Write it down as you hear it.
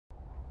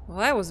Well,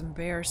 that was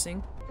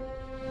embarrassing.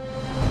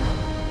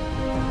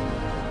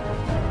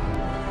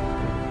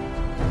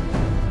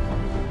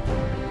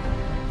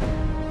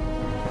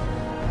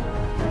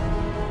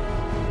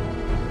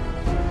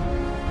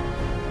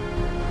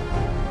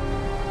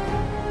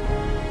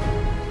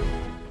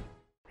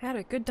 Had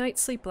a good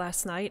night's sleep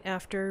last night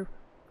after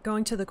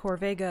going to the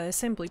Corvega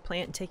assembly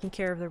plant and taking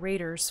care of the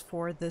raiders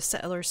for the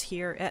settlers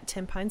here at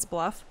Ten Pines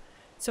Bluff.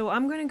 So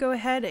I'm going to go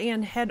ahead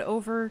and head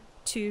over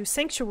to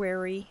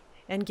Sanctuary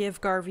and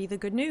give Garvey the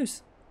good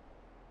news.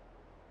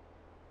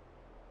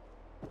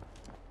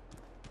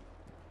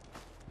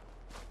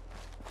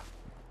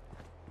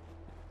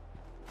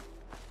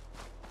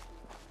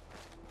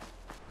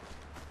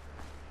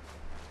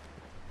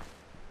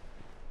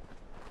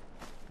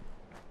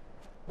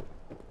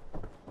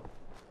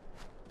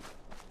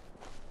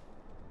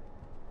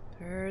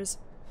 There's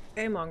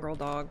a mongrel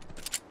dog.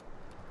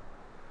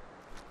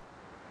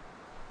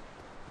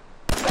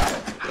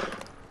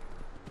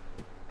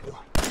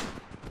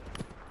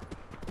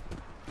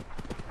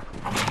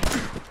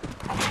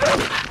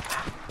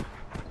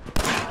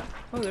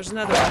 Oh, there's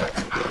another one.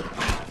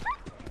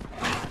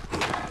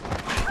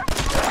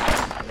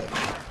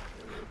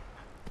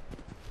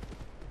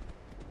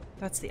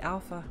 That's the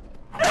alpha.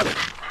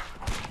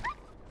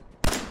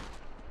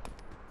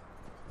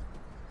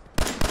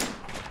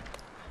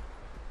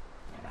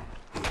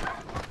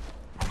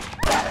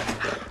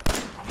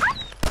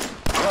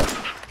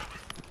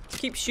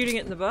 Keep shooting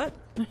it in the butt.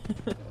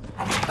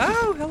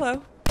 Oh,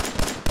 hello.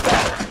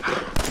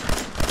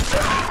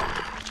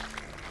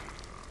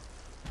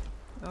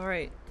 All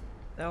right.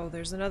 Oh,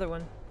 there's another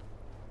one.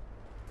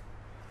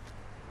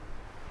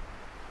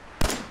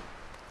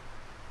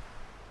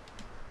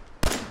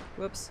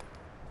 Whoops.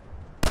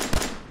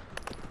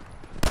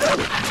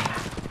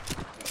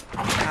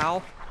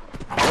 Ow.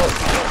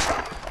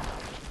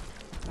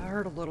 That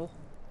hurt a little.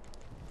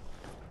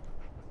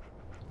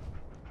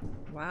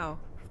 Wow.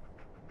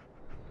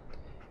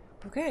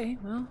 Okay,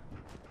 well.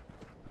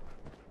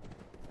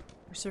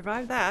 We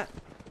survived that.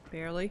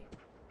 Barely.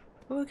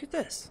 Oh, look at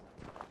this.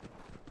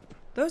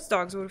 Those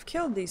dogs would have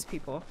killed these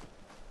people.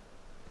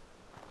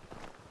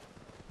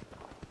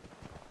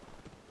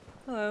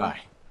 Hello.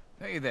 Hi.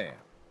 Hey there.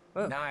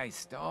 Whoa.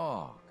 Nice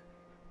dog.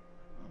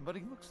 But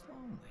he looks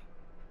lonely.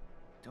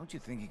 Don't you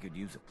think he could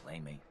use a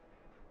playmate?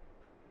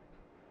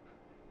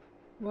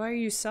 Why are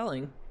you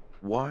selling?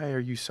 Why are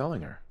you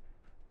selling her?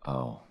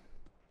 Oh,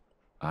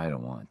 I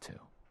don't want to.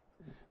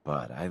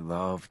 But I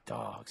love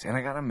dogs, and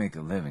I gotta make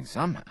a living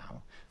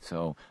somehow.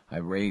 So I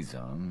raise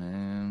them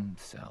and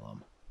sell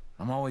them.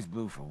 I'm always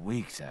blue for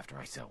weeks after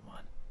I sell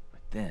one.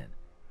 But then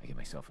I get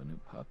myself a new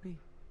puppy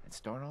and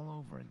start all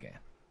over again.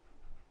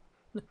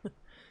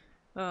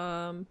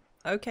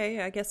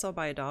 Okay, I guess I'll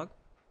buy a dog.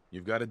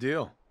 You've got a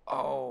deal.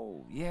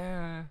 Oh,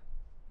 yeah.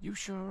 You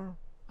sure?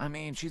 I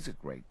mean, she's a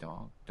great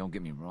dog. Don't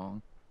get me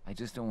wrong. I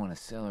just don't want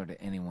to sell her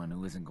to anyone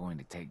who isn't going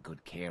to take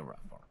good care of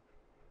her.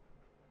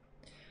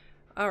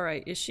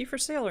 Alright, is she for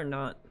sale or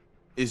not?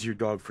 Is your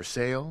dog for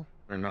sale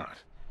or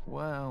not?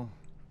 Well,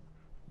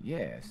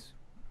 yes.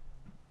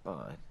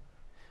 But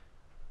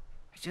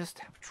I just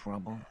have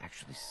trouble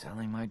actually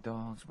selling my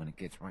dogs when it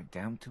gets right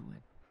down to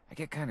it. I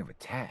get kind of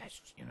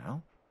attached, you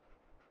know?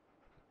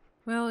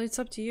 Well, it's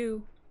up to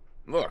you.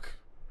 Look,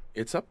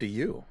 it's up to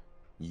you.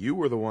 You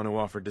were the one who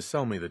offered to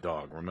sell me the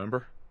dog,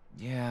 remember?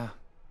 Yeah,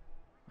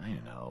 I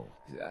know.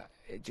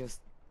 It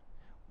just...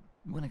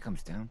 when it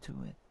comes down to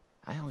it,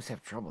 I always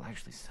have trouble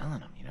actually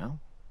selling them, you know?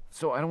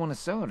 So I don't want to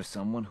sell her to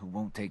someone who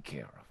won't take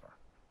care of her.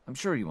 I'm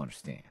sure you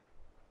understand.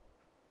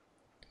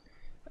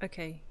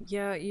 Okay,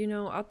 yeah, you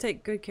know, I'll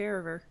take good care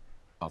of her.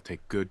 I'll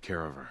take good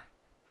care of her.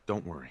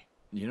 Don't worry.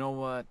 You know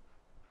what?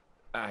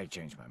 I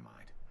changed my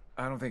mind.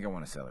 I don't think I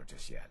want to sell her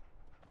just yet.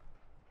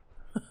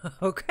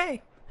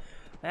 Okay,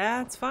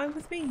 that's fine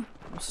with me,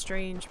 you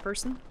strange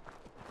person.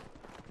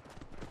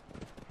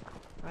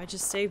 I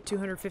just saved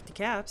 250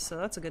 caps, so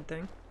that's a good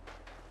thing.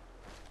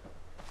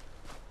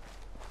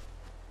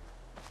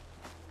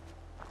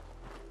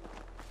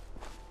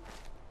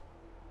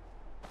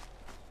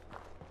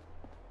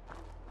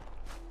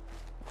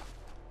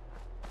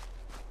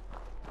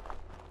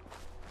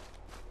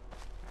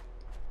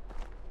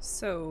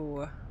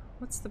 So,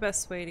 what's the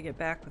best way to get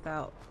back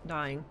without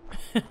dying?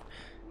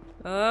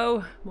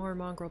 Oh, more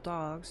mongrel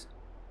dogs.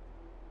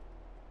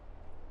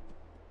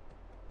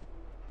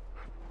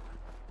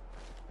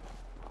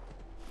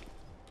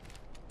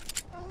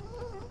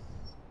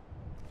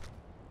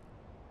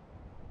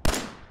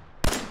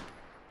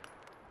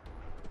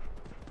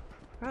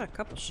 Got a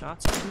couple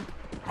shots on him.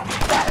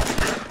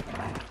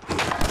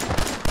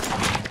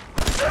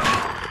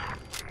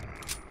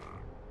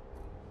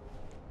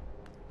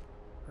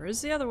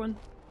 Where's the other one?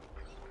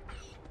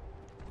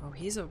 Oh,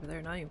 he's over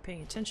there, not even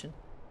paying attention.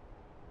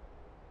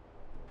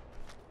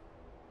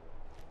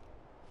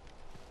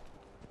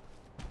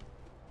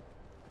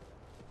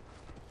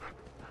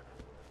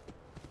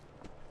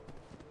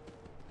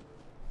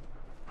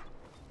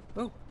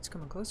 Oh, it's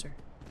coming closer.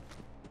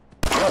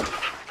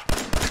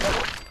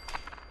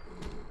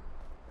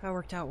 That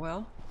worked out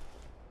well.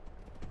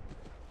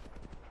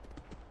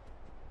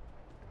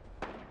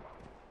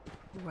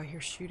 Ooh, I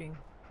hear shooting.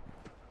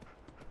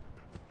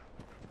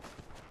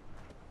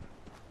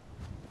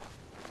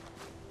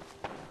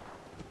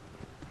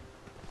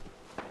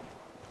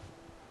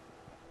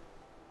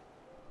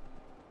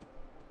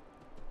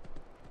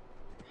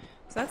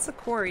 So that's the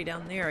quarry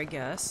down there, I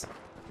guess.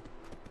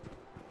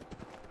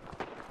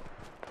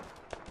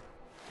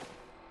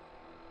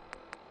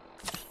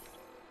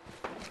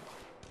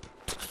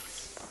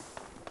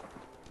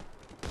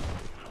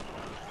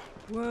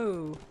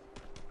 Whoa.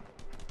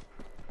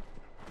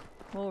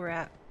 Mole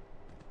rat.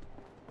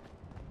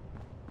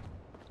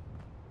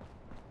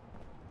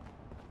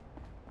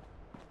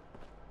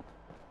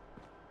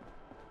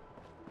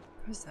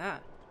 What's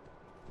that?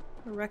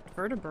 A wrecked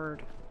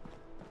vertibird.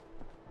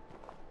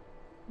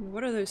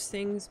 What are those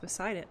things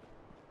beside it?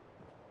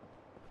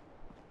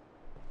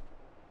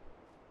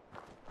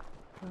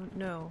 Don't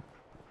know.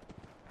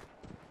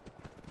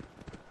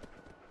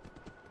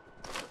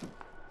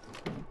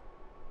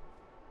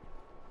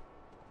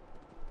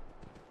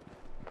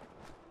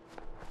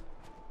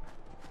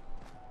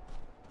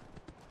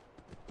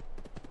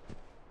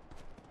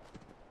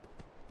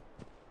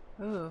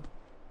 Oh.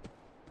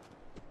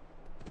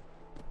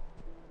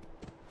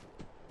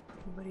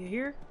 Anybody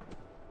here?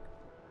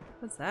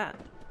 What's that?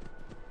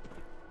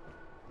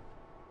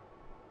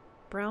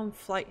 Brown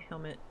flight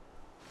helmet.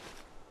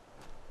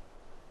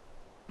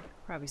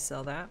 Probably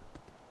sell that.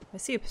 I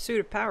see a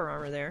suit of power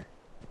armor there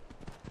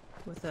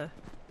with a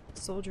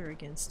soldier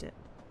against it.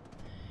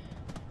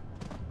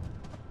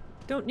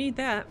 Don't need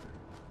that.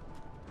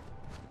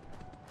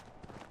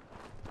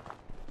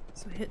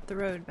 So hit the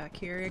road back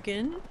here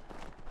again.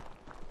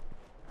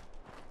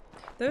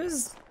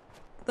 Those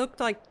looked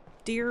like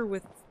deer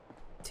with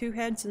two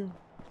heads and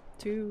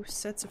two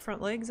sets of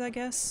front legs, I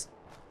guess.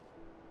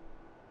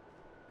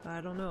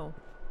 I don't know.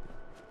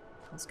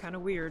 That's kind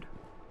of weird.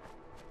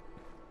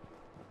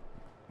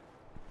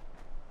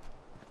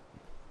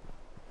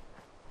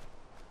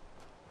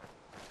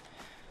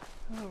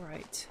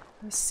 Alright,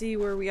 let's see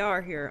where we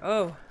are here.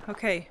 Oh,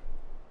 okay.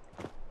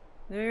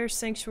 There's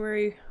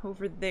sanctuary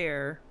over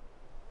there.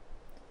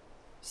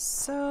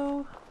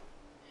 So,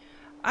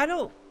 I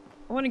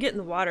want to get in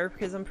the water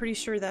because I'm pretty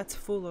sure that's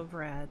full of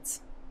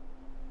rats.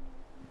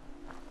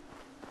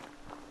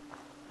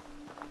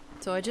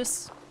 So I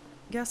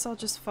guess I'll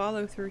just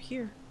follow through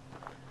here.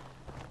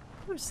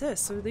 What's this?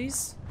 So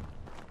these...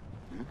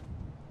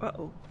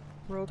 Uh-oh.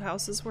 Where old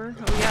houses were?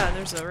 Oh yeah, and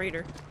there's a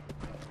raider.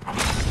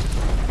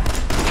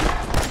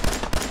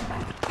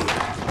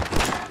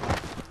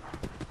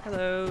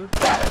 Hello.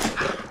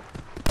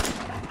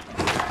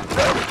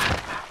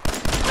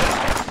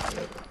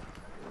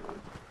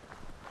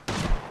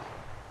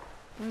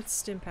 Let's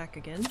stim pack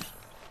again.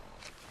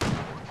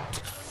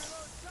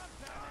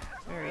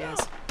 There he is.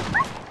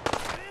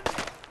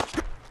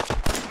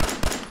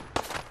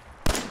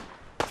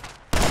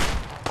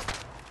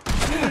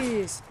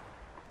 Jeez.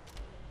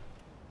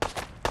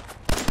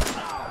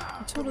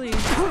 I'm totally...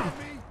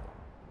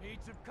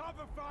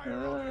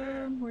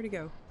 where'd he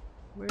go?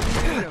 Where'd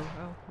he go?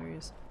 Oh, there he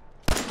is.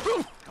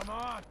 Come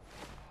on!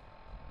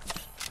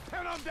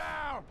 Pin him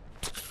down!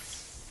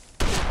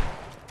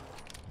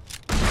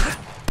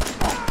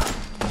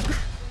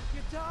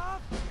 You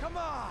tough? Come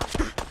on!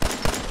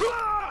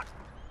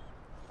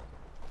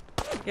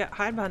 Yeah,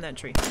 hide behind that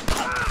tree.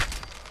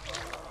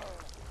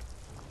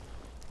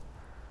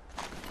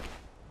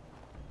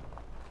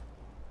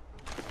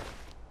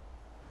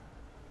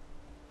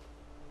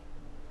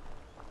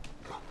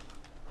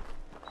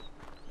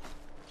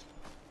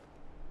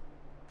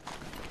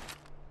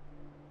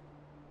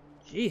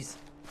 Jeez.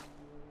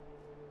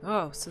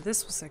 Oh, so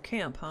this was their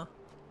camp, huh?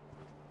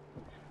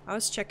 I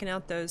was checking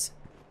out those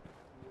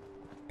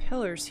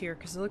pillars here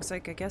because it looks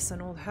like, I guess,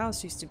 an old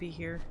house used to be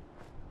here.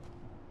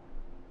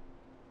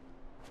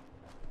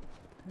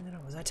 And then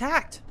I was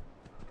attacked!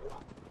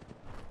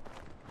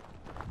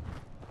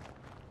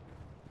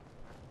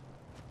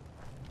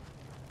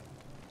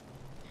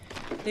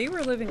 They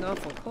were living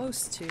awful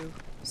close to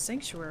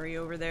Sanctuary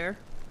over there.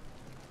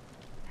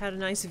 Had a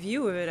nice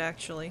view of it,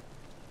 actually.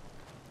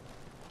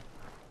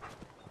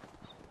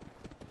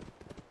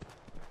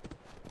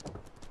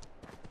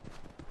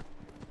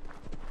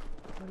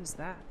 What is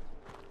that?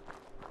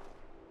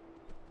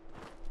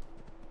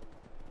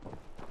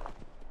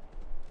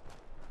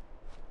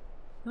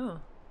 Oh.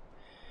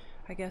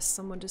 I guess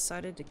someone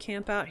decided to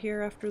camp out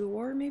here after the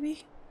war,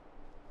 maybe?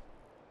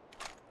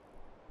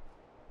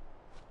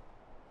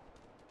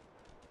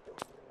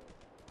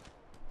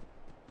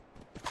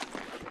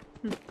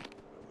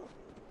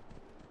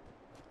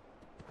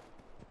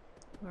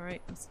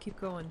 Alright, let's keep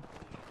going.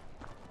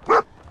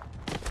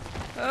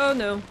 Oh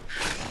no.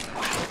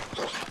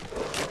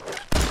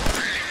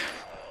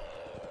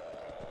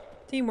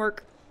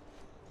 Teamwork.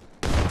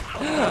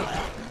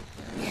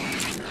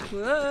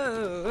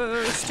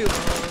 Whoa,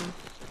 storm.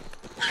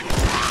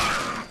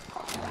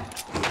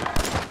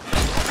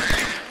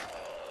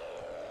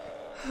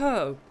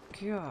 Oh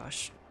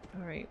gosh.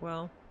 Alright,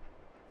 well.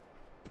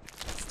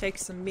 Let's take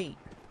some meat.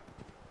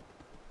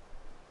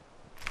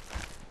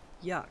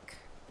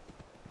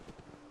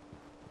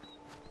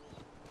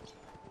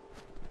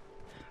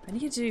 I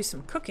need to do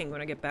some cooking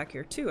when I get back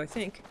here too, I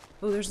think.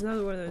 Oh, there's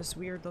another one of those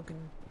weird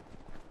looking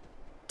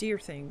deer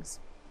things.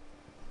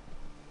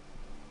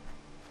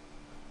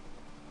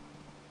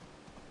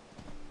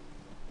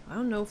 I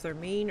don't know if they're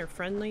mean or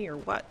friendly or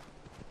what.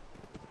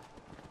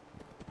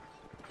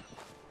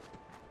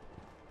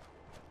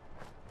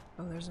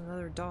 Oh, there's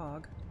another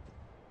dog.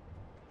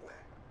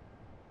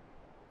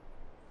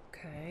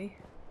 Okay.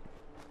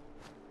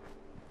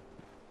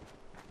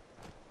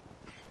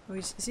 Oh,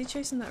 is he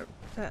chasing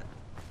that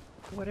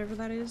whatever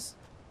that is?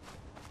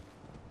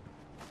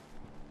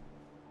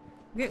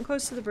 I'm getting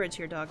close to the bridge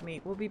here, dog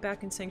meat. We'll be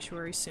back in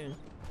Sanctuary soon.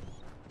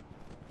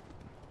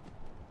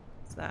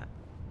 What's that?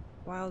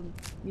 Wild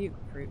mute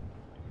fruit.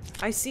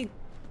 I see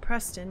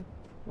Preston.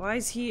 Why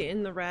is he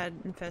in the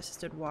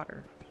rat-infested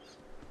water?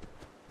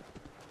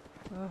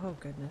 Oh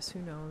goodness, who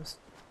knows?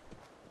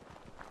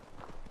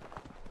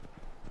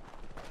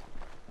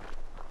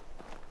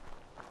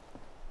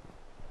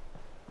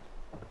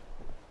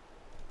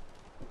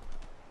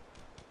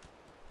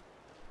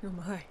 Oh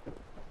my.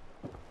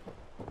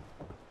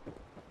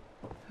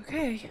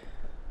 Okay.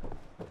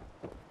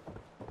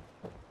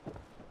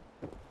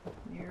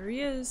 There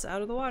he is,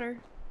 out of the water.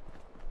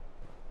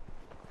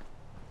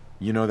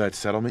 You know that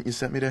settlement you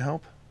sent me to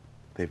help?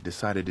 They've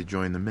decided to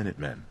join the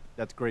Minutemen.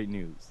 That's great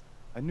news.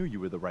 I knew you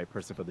were the right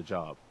person for the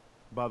job.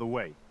 By the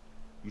way,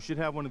 you should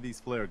have one of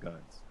these flare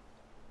guns.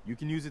 You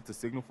can use it to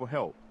signal for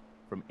help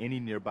from any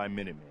nearby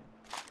Minutemen.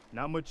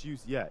 Not much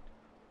use yet,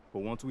 but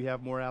once we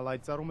have more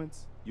allied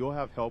settlements, you'll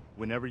have help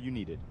whenever you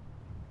need it.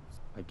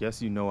 I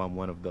guess you know I'm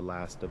one of the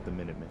last of the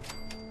Minutemen.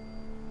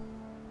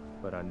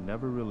 But I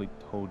never really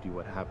told you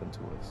what happened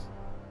to us.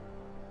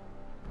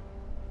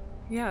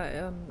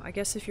 Yeah, I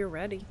guess if you're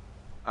ready.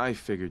 I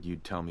figured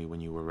you'd tell me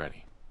when you were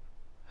ready.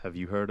 Have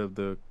you heard of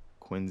the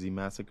Quincy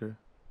massacre?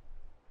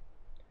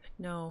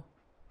 No.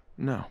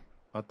 No.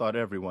 I thought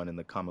everyone in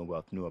the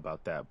Commonwealth knew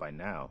about that by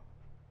now.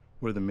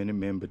 Where the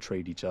Minutemen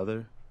betrayed each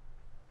other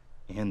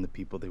and the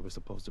people they were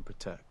supposed to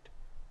protect.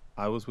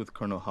 I was with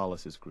Colonel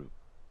Hollis's group.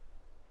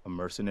 A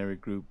mercenary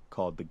group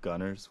called the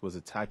Gunners was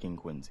attacking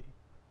Quincy.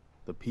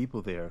 The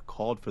people there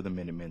called for the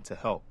Minutemen to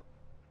help.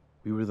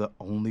 We were the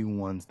only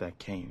ones that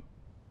came.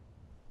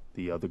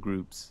 The other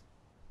groups,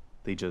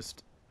 they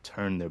just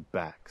turned their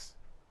backs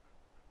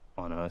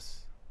on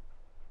us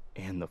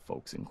and the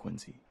folks in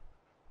Quincy.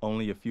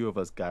 Only a few of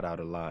us got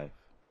out alive.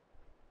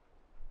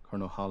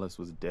 Colonel Hollis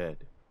was dead,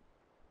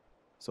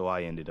 so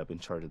I ended up in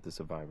charge of the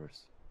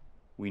survivors.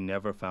 We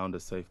never found a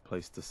safe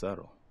place to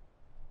settle.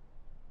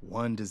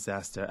 One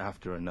disaster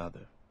after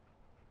another.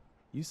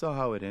 You saw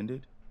how it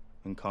ended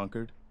in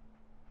Concord?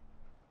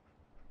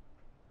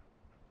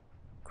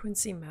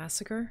 Quincy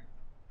Massacre?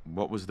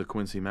 What was the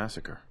Quincy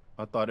Massacre?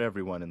 I thought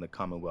everyone in the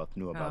Commonwealth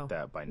knew about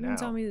that by You now. didn't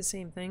tell me the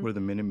same thing. Where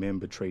the Minutemen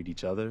betrayed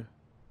each other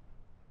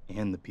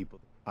and the people.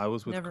 I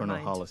was with Never Colonel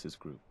mind. Hollis's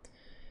group.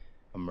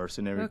 A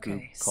mercenary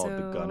group called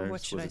the what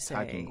Gunners should was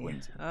I attacking say?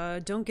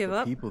 Quincy. Don't give The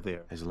up. people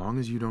there. As long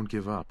as you don't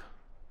give up,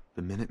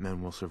 the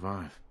Minutemen will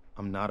survive.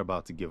 I'm not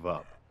about to give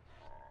up,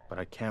 but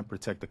I can't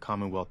protect the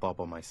Commonwealth all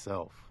by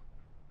myself.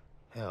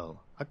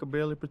 Hell, I could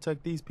barely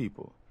protect these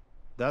people.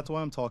 That's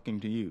why I'm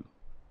talking to you.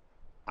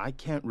 I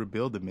can't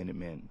rebuild the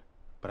Minutemen,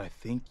 but I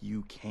think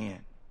you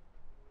can.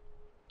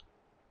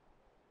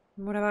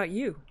 What about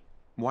you?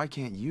 Why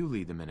can't you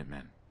lead the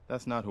Minutemen?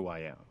 That's not who I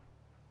am.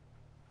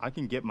 I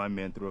can get my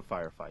men through a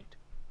firefight.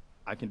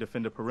 I can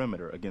defend a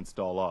perimeter against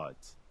all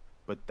odds.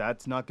 But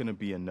that's not going to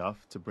be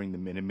enough to bring the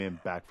Minutemen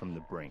back from the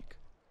brink.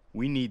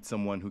 We need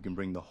someone who can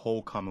bring the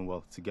whole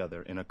Commonwealth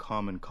together in a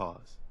common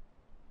cause.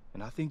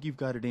 And I think you've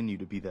got it in you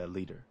to be that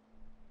leader.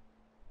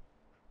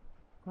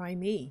 Why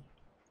me?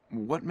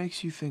 What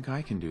makes you think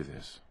I can do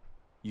this?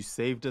 You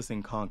saved us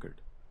in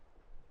Concord.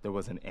 There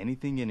wasn't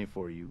anything in it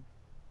for you.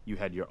 You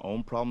had your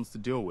own problems to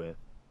deal with,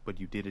 but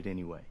you did it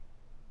anyway.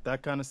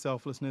 That kind of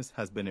selflessness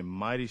has been in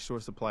mighty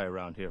short supply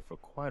around here for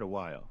quite a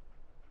while.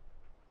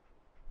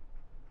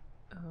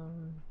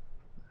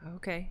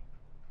 Okay.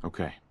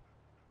 Okay.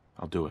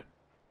 I'll do it.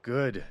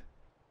 Good.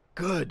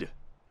 Good.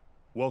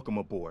 Welcome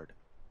aboard.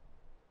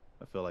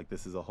 I feel like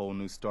this is a whole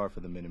new start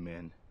for the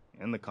Minutemen,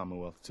 and the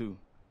Commonwealth too.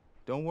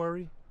 Don't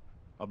worry.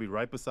 I'll be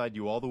right beside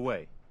you all the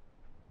way,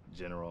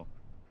 General.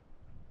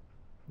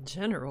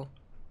 General?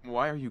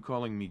 Why are you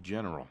calling me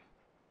General?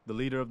 The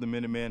leader of the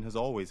Minutemen has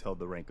always held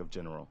the rank of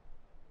General.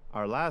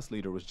 Our last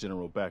leader was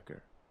General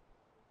Becker.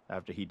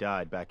 After he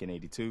died back in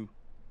 '82,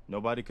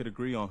 nobody could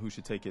agree on who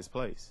should take his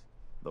place.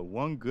 The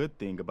one good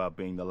thing about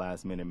being the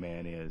last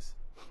Minuteman is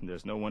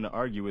there's no one to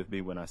argue with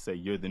me when I say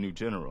you're the new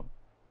general.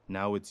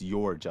 Now it's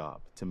your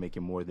job to make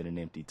it more than an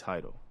empty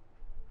title.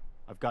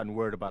 I've gotten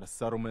word about a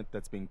settlement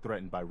that's being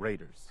threatened by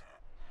raiders.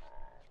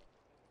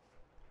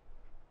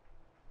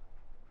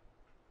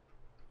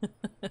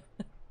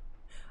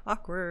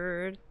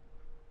 Awkward.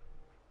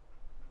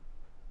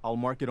 I'll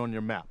mark it on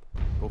your map.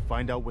 Go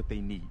find out what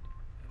they need.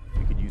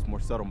 We could use more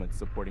settlements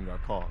supporting our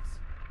cause.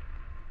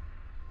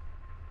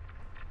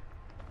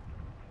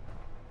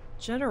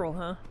 General,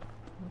 huh?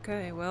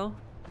 Okay, well,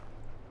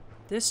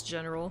 this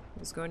general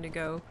is going to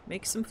go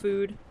make some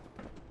food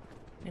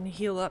and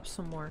heal up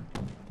some more.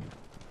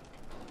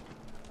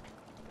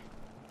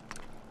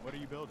 What are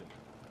you building?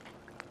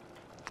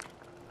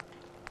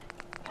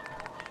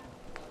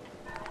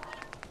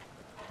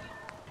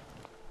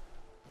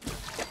 I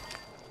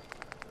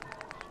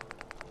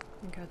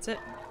think that's it.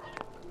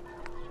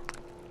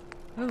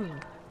 Oh.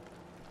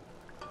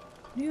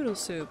 Noodle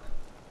soup.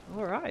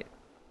 Alright.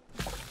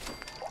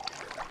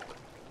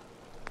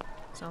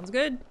 Sounds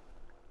good.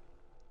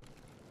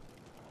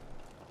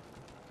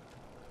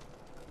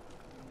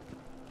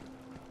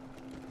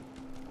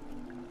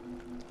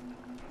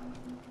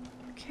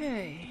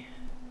 Okay.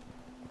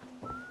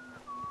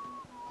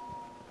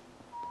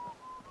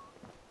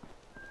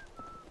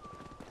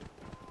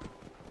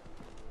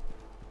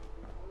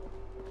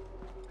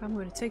 I'm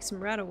going to take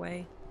some rat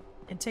away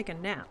and take a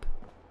nap.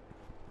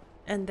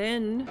 And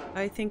then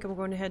I think I'm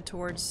going to head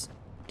towards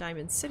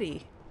Diamond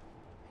City.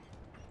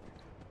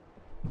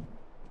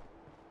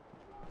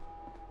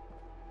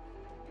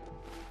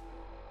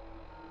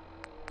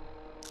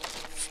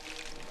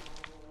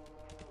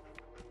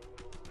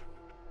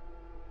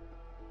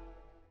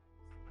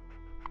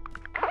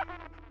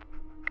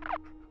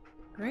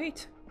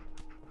 Great.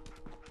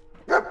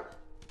 Ugh.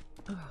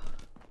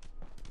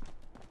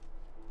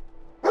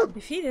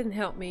 If he didn't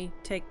help me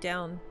take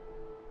down,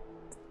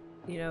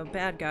 you know,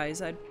 bad guys,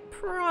 I'd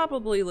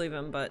probably leave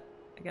him, but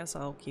I guess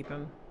I'll keep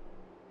him.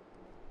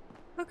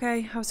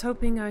 Okay, I was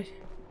hoping I'd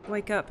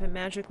wake up and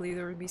magically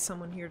there would be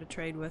someone here to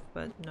trade with,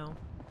 but no.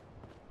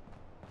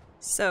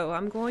 So,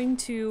 I'm going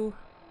to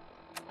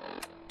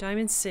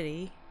Diamond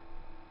City.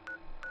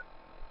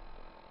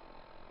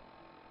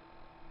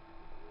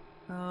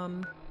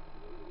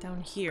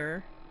 Down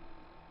here.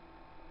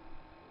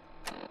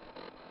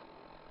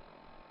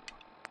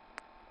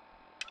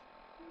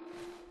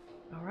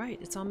 Alright,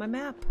 it's on my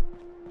map.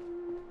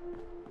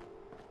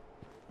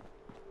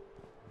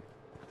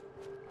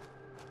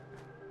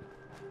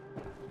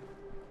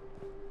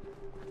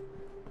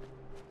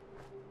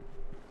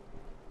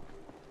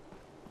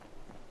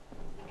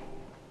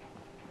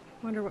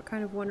 Wonder what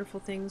kind of wonderful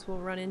things we'll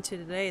run into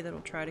today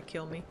that'll try to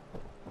kill me.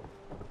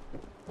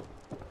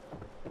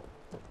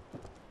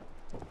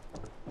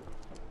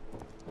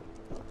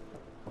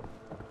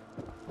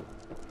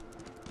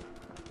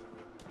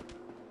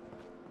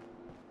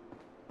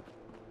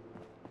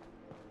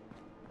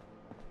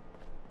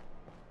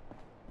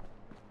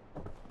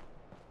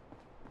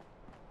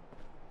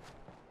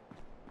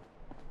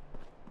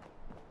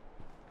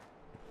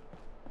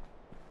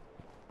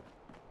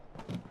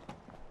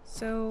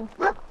 So,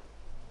 what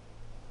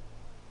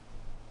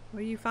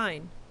do you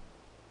find?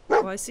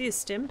 Oh, I see a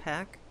stim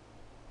pack.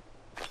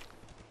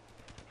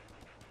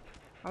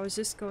 I was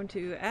just going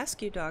to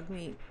ask you, dog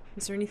meat.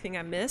 Is there anything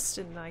I missed?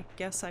 And I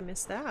guess I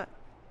missed that.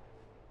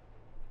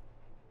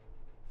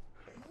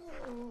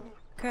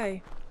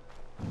 Okay.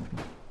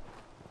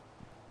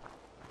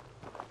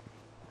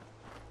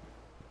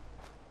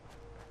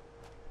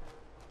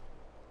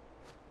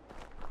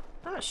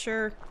 Not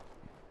sure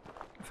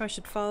if I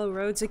should follow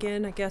roads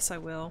again. I guess I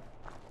will.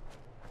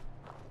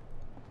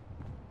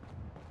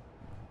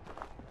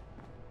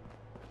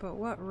 But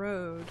what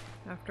road,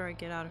 after I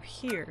get out of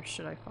here,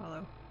 should I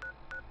follow?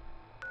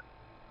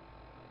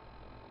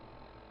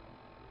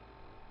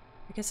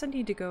 I guess I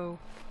need to go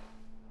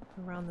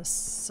around the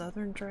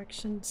southern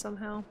direction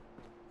somehow.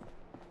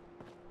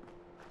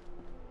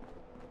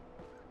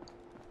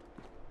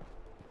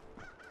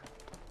 I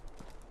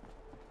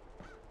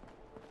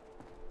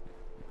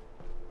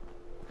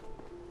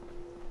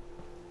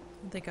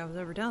don't think I was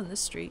ever down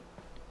this street.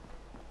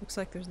 Looks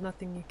like there's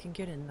nothing you can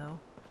get in though.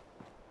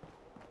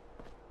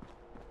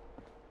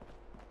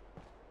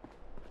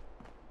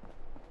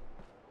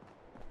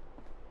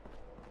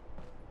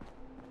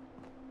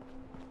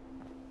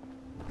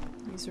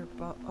 These are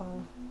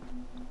oh,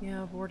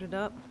 yeah, boarded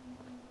up.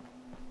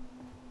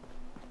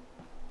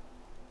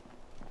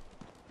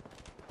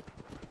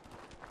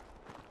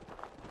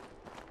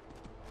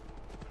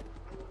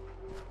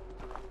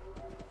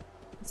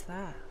 What's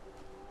that?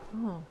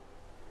 Oh.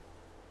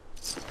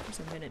 There's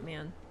a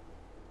Minuteman.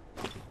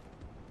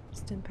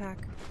 Stim pack,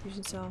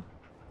 fusion cell.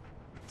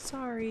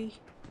 Sorry.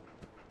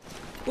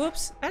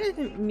 Whoops, I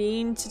didn't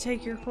mean to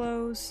take your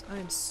clothes.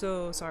 I'm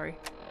so sorry.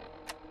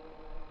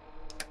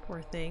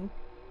 Poor thing.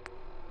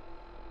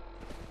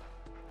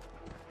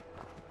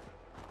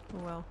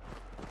 Oh well.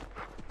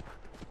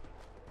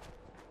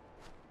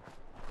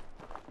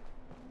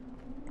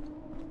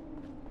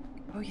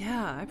 Oh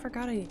yeah, I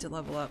forgot I need to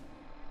level up.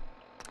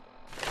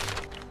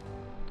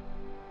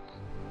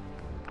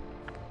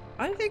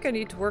 I think I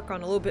need to work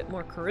on a little bit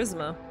more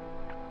charisma.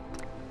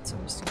 So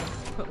I'm just gonna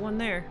put one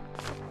there.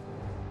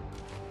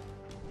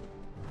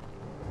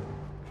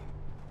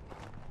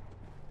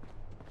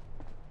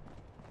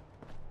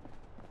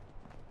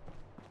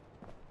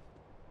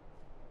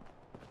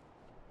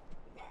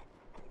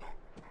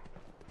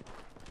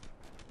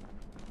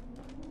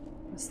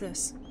 What's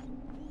this?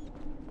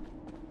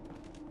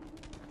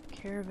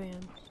 Caravan.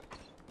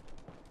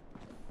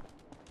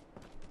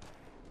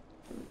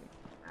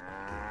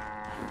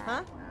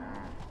 Huh?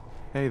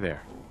 Hey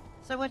there.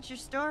 So what's your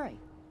story?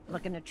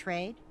 Looking to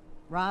trade?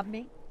 Rob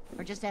me?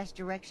 Or just ask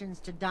directions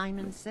to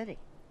Diamond City?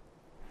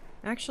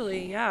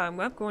 Actually, yeah, I'm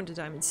up going to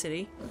Diamond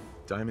City.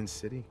 Diamond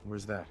City?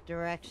 Where's that?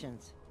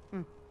 Directions.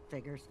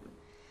 Figures.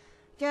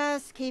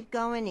 Just keep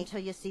going until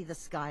you see the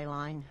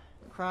skyline.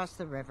 Cross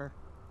the river.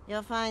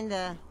 You'll find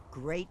the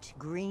Great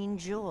Green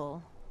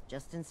Jewel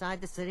just inside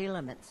the city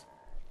limits.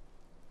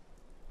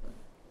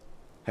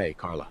 Hey,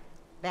 Carla.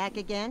 Back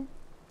again?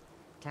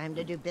 Time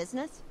to do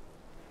business?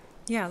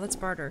 Yeah, let's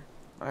barter.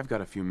 I've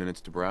got a few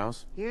minutes to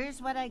browse. Here's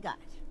what I got.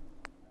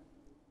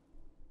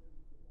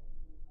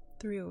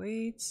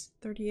 308s,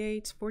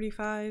 38s,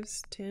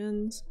 45s,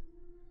 10s.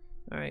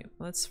 Alright,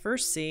 let's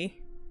first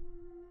see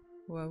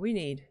what we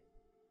need.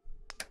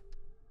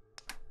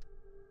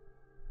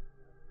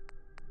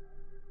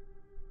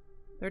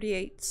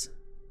 .38s.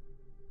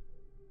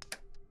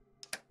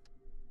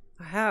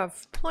 I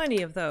have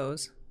plenty of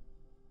those.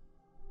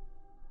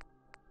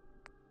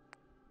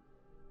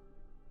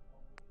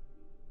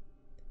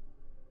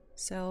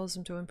 Cells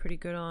I'm doing pretty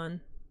good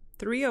on.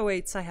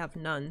 308s I have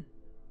none.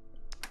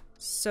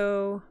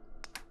 So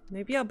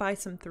maybe I'll buy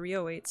some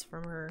 308s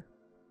from her.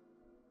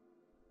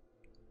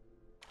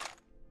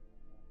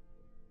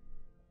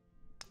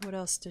 What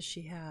else does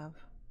she have?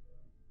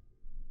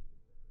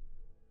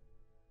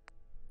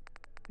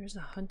 There's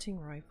a hunting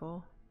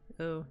rifle.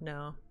 Oh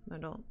no, I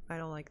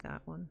don't like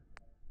that one.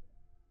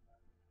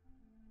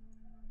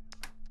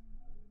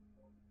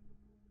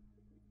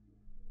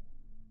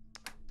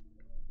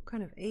 What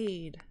kind of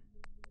aid?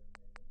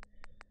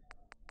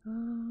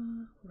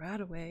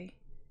 Radaway.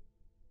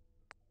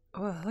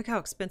 Oh, look how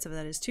expensive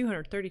that is.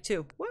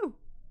 232. Woo!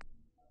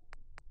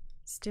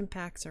 Stim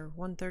packs are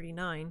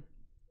 139.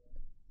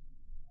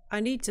 I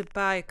need to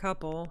buy a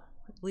couple,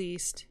 at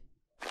least.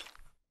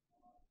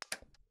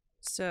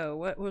 So,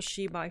 what will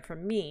she buy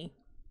from me?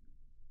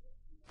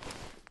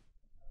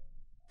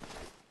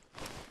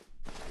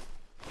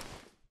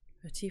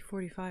 A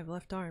T-45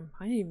 left arm.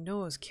 I didn't even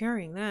know I was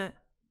carrying that.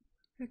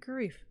 Good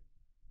grief.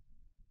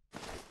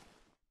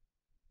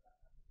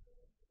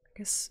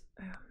 I guess,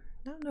 I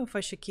don't know if I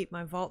should keep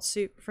my vault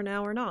suit for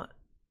now or not.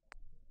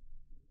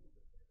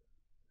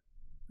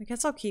 I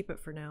guess I'll keep it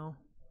for now.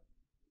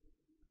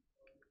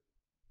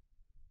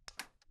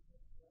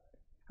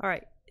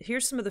 Alright,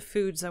 here's some of the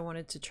foods I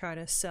wanted to try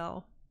to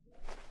sell.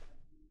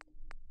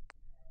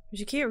 But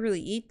you can't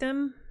really eat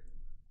them.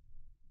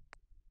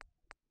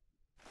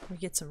 Or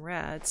get some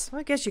rads. Well,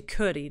 I guess you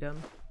could eat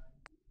them.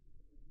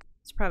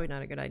 It's probably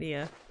not a good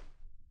idea.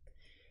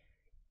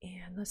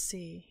 And let's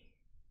see.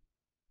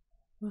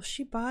 Will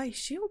she buy?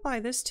 She'll buy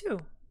this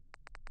too.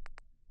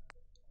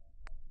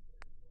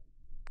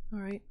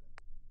 Alright.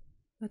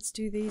 Let's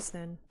do these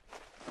then.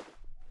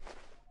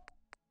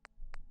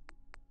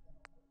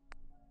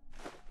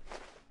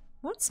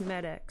 What's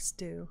MedX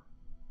do?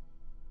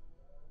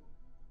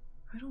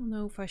 I don't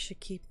know if I should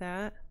keep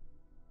that.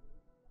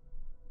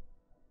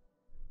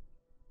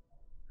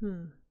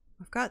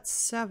 I've got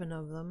 7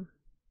 of them.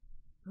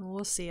 Well,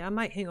 we'll see. I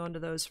might hang on to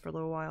those for a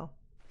little while.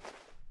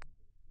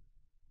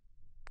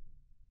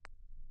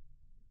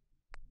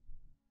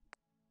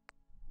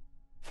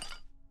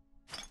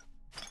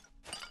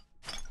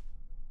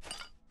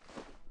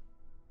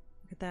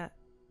 Look at that.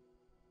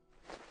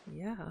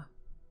 Yeah.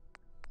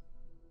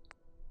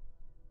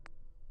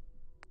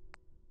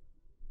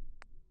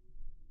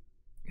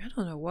 I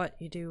don't know what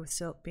you do with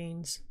silk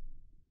beans.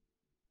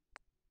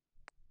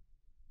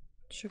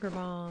 Sugar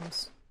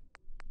bombs.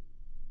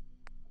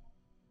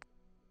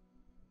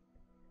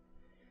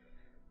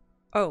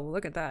 Oh,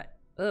 look at that.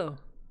 Oh.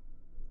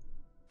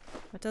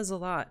 That does a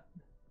lot,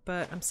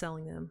 but I'm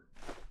selling them.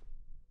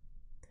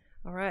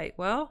 Alright,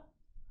 well,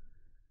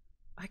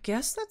 I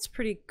guess that's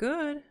pretty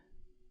good.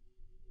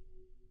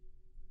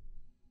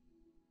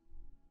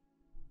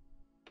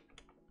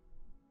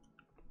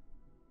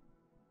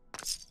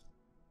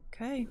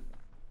 Okay.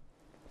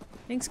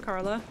 Thanks,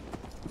 Carla.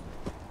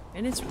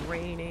 And it's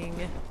raining.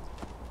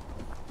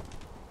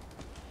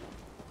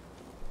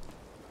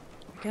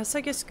 I guess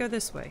I just go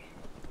this way.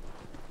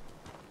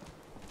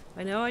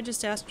 I know I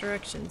just asked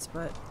directions,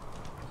 but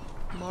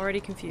I'm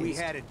already confused. We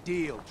had a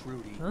deal,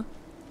 Trudy. Huh?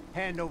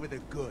 Hand over the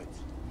goods.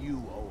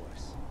 You owe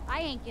us. I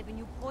ain't giving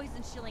you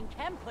poison shilling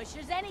chem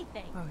pushers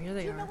anything. Oh, here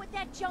they Do you are. know what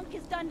that junk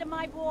has done to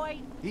my boy?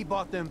 He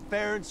bought them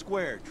fair and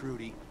square,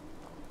 Trudy.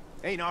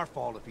 Ain't our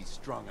fault if he's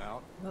strung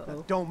out.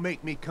 Uh-oh. Don't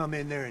make me come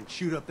in there and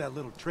shoot up that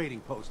little trading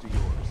post of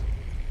yours.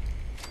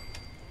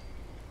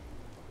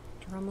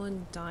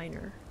 Drumlin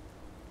Diner.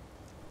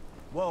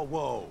 Whoa,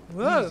 whoa.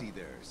 Whoa. Easy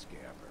there,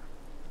 scamper.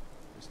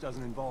 This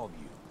doesn't involve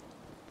you.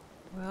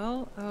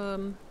 Well,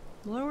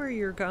 lower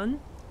your gun.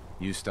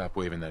 You stop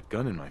waving that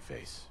gun in my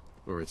face,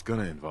 or it's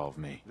gonna involve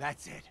me.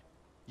 That's it.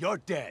 You're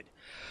dead.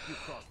 You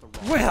crossed the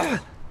wrong Well,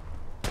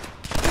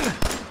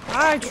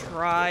 I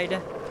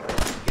tried.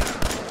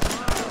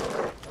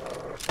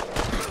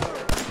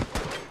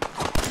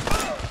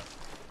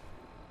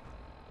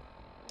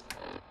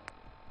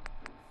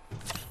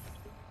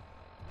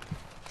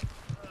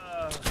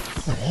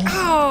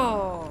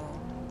 Oh!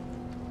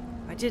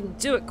 I didn't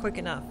do it quick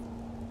enough.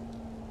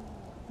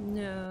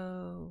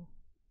 No.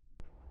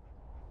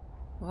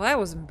 Well, that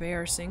was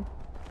embarrassing.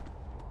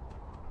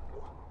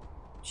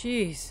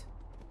 Jeez.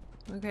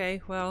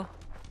 Okay, well,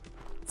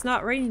 it's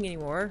not raining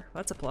anymore.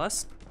 That's a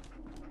plus.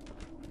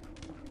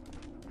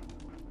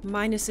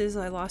 Minus is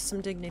I lost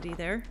some dignity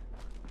there.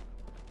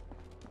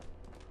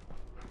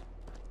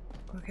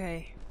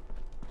 Okay.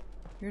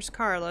 Here's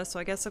Carla, so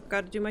I guess I've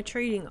got to do my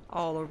trading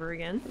all over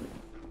again.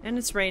 And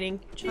it's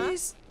raining.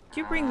 Jeez. Do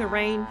you bring the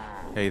rain?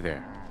 Hey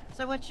there.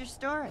 So what's your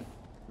story?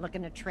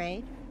 Looking to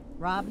trade?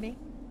 Rob me?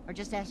 Or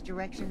just ask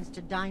directions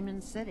to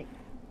Diamond City?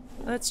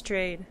 Let's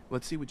trade.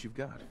 Let's see what you've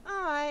got.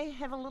 I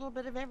have a little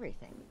bit of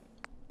everything.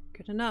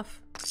 Good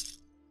enough.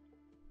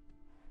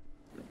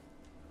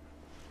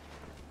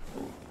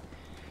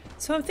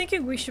 So I'm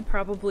thinking we should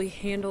probably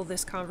handle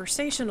this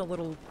conversation a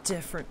little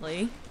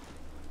differently.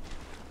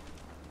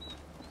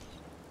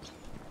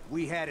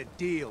 We had a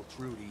deal,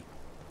 Trudy.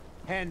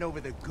 Hand over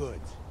the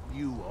goods.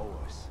 You owe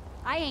us.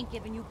 I ain't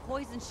giving you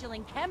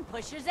poison-shilling chem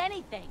pushers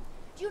anything.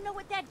 Do you know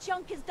what that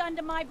junk has done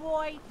to my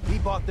boy? We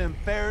bought them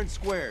fair and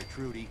square,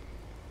 Trudy.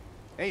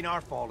 Ain't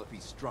our fault if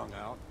he's strung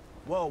out.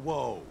 Whoa,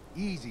 whoa.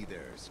 Easy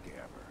there,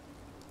 Scabber.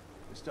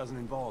 This doesn't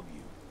involve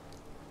you.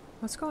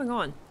 What's going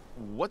on?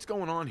 What's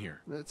going on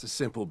here? That's a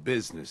simple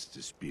business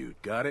dispute,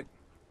 got it?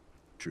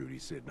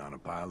 Trudy's sitting on a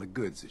pile of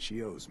goods that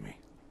she owes me.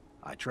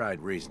 I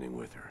tried reasoning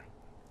with her,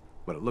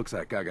 but it looks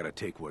like I gotta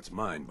take what's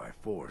mine by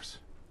force.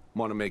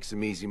 Want to make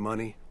some easy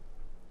money?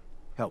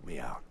 Help me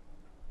out.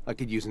 I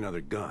could use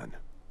another gun.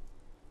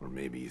 Or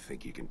maybe you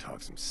think you can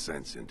talk some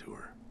sense into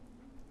her.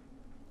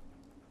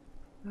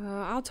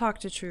 I'll talk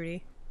to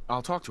Trudy.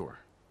 I'll talk to her.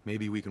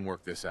 Maybe we can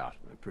work this out.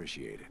 I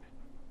appreciate it.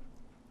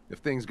 If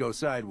things go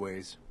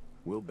sideways,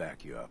 we'll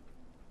back you up.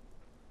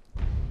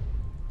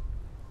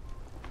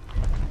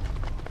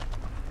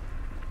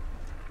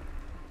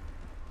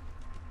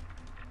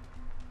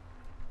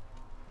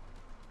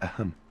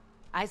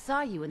 I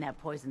saw you in that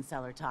poison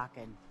cellar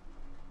talking.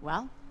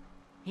 Well,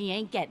 he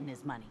ain't getting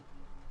his money.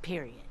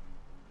 Period.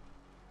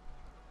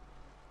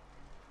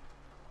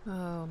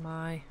 Oh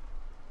my.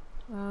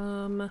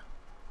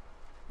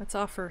 Let's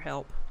offer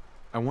help.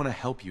 I want to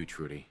help you,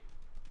 Trudy.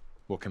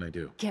 What can I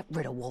do? Get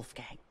rid of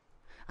Wolfgang.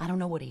 I don't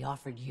know what he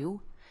offered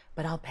you,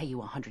 but I'll pay you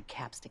 100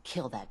 caps to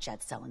kill that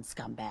jet-selling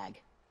scumbag.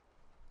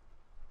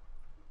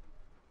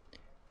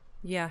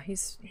 Yeah, he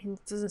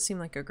doesn't seem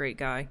like a great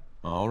guy.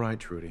 All right,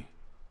 Trudy.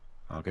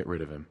 I'll get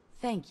rid of him.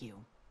 Thank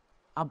you.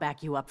 I'll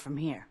back you up from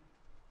here.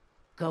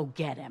 Go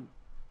get him.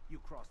 You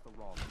crossed the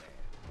wrong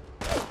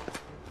man.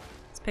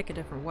 Let's pick a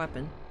different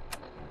weapon.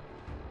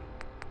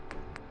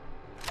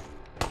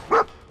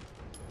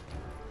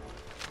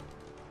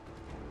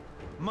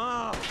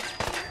 Mom!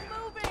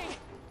 Moving!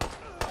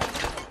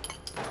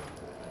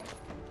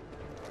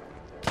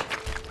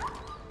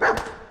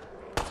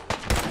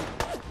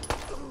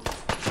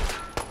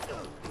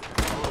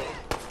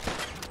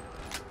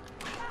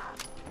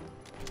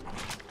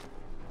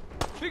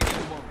 Figure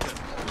you won't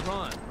just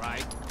run,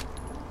 right?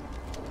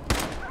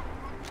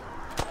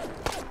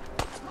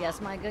 Guess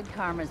my good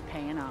karma's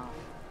paying off.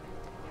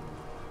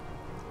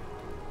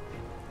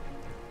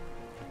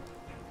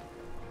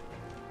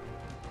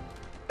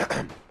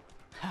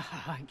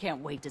 I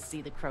can't wait to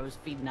see the crows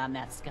feeding on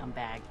that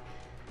scumbag.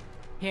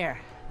 Here,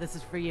 this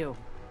is for you.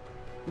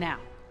 Now,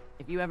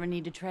 if you ever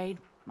need to trade,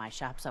 my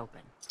shop's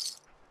open.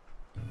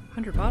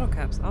 100 bottle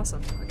caps,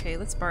 awesome. Okay,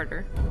 let's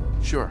barter.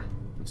 Sure.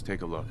 Let's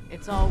take a look.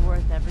 It's all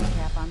worth every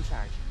cap I'm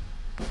charging.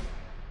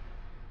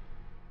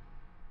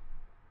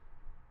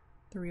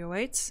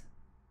 308s.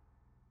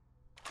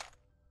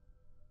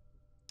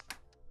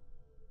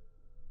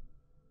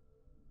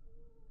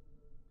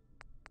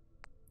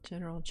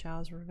 General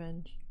Chow's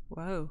Revenge.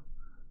 Whoa.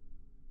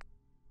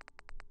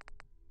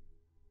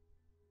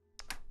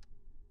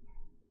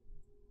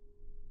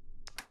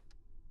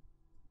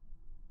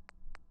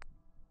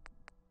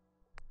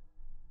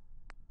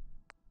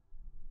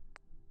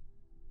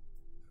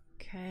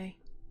 Okay.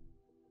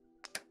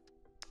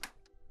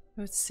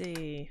 Let's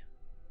see.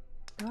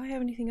 Do I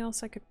have anything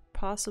else I could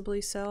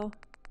possibly sell?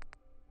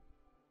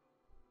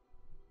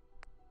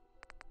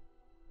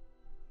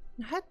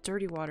 I had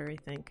dirty water, I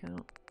think. I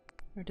don't...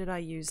 Or did I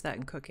use that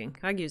in cooking?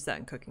 I used that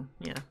in cooking.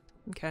 Yeah.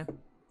 Okay.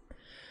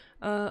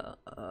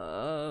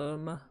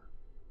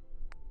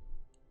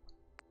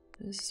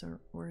 These aren't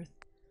worth...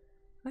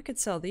 I could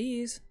sell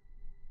these.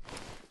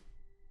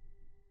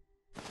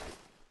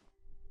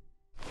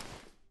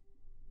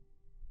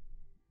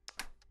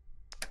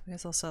 I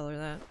guess I'll sell her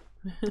that.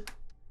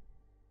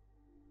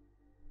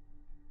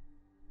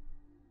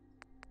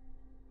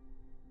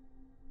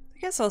 I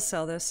guess I'll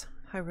sell this.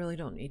 I really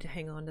don't need to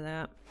hang on to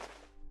that.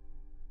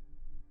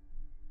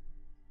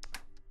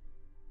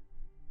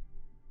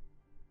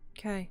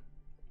 Okay.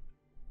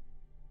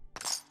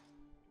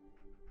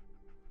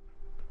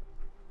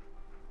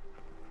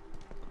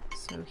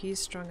 So he's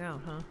strung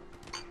out,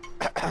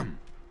 huh?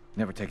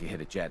 Never take a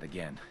hit at Jet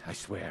again, I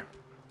swear.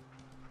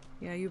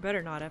 Yeah, you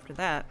better not after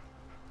that.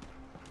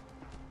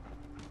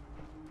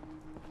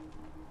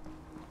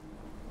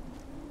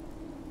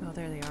 Oh,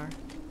 there they are.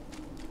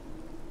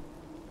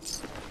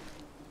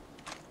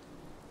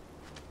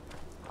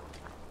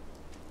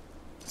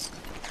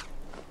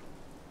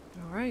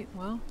 Alright,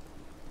 well,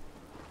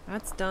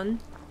 that's done.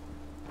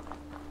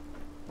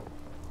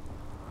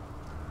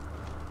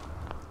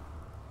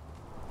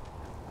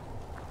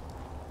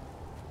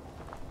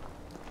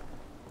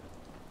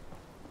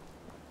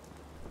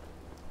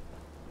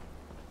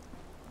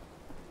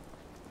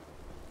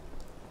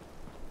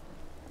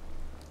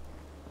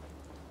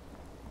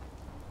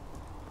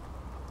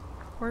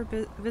 Poor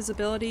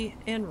visibility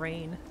and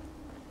rain.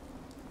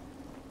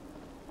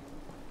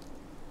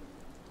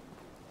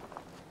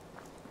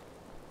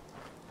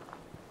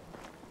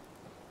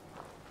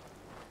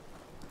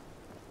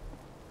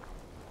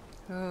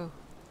 Oh.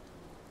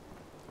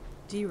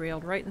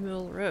 Derailed right in the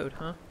middle of the road,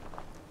 huh?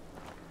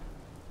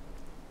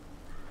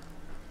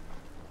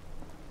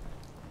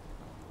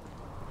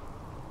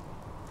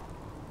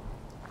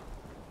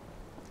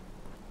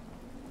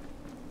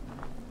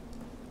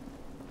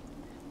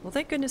 Well,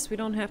 thank goodness we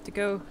don't have to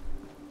go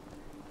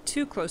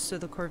too close to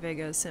the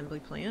Corvega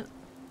assembly plant.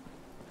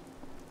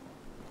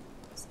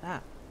 What's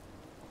that?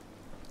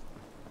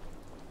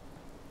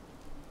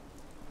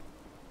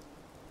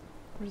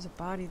 There's a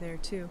body there,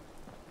 too.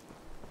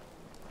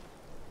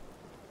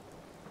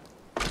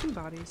 Two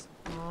bodies.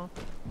 Aw.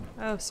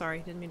 Oh, sorry.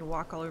 Didn't mean to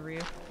walk all over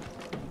you.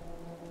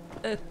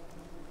 Ugh.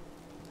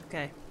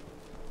 Okay.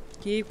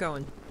 Keep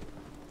going.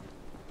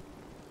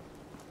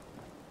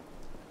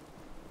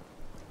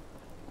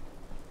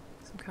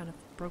 Some kind of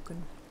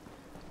broken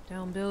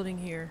down building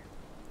here.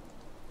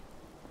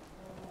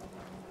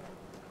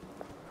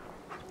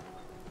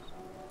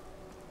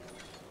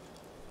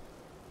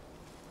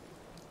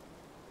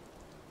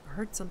 I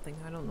heard something.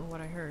 I don't know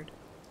what I heard.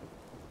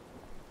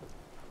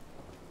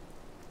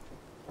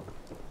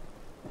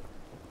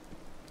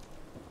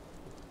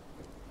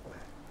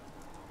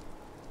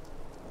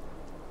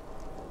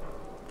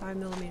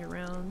 .5mm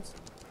rounds.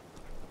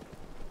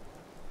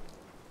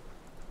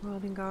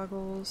 Welding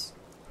goggles.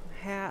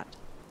 Hat.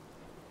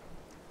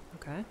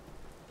 Okay.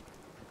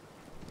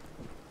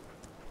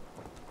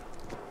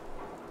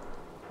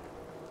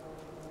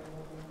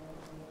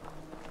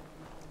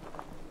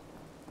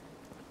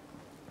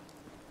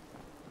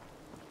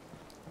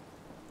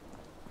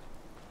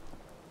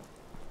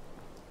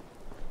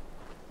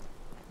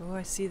 Oh,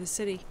 I see the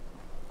city.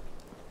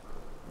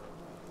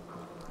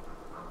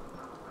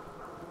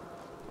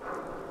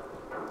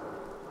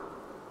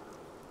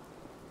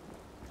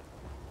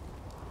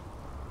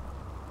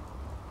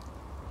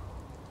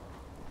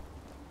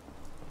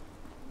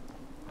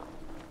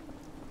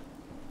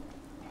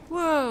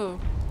 Whoa!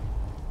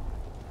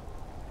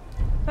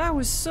 That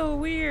was so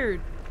weird.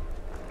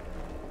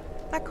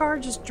 That car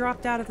just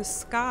dropped out of the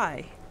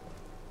sky.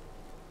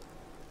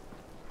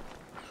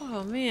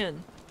 Oh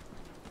man.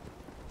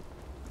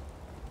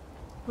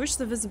 Wish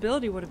the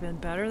visibility would have been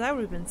better. That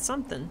would have been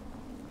something.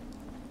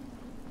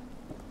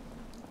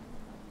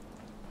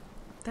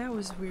 That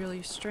was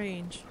really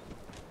strange.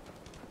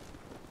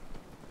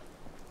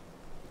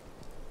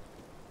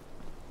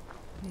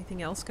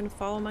 Anything else gonna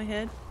follow my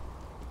head?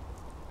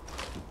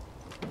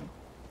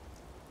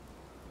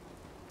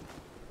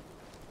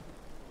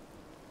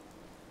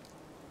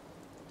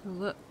 Oh,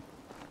 look.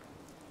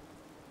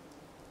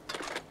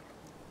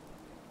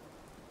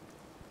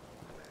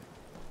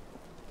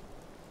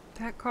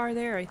 That car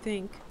there, I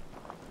think.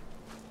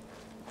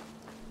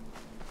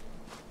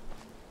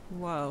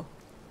 Whoa.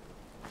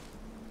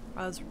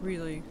 That was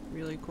really,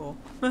 really cool.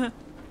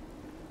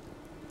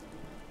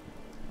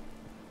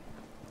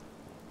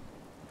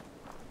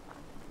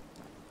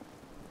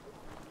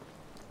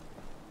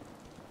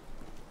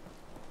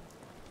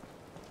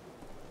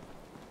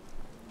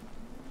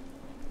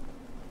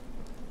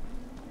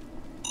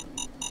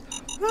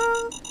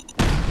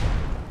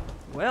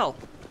 Well.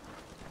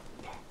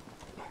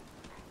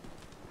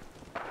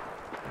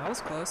 That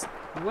was close.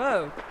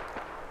 Whoa.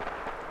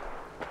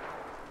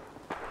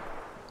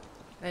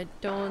 I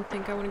don't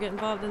think I want to get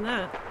involved in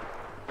that.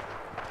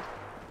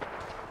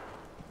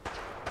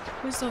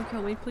 Please don't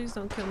kill me. Please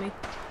don't kill me.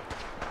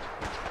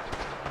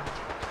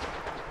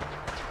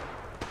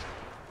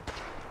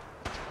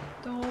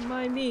 Don't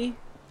mind me.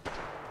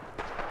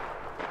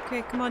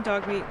 Okay, come on,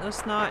 dog meat.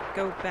 Let's not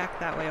go back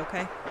that way,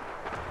 okay?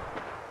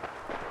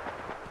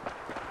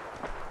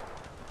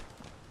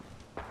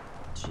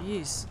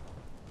 Jeez.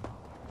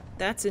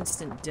 That's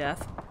instant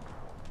death.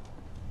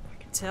 I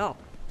can tell.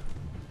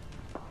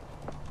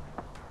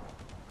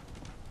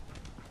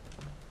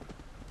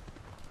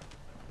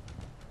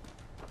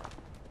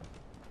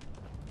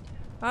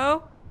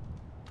 Oh,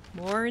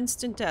 more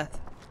instant death.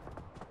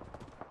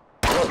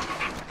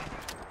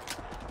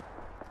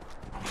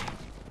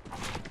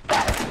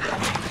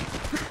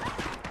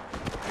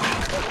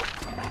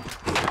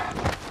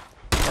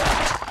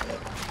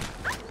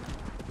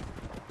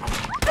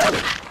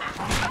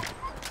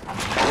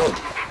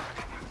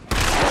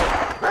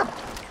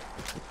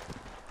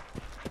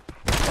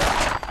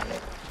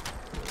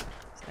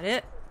 Is that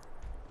it?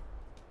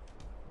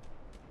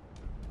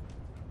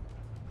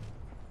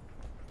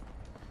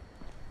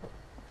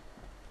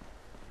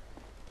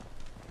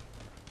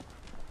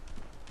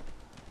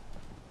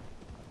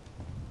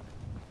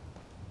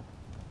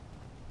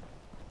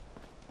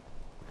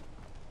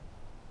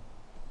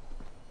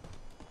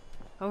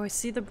 Oh, I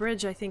see the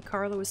bridge I think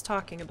Carla was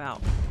talking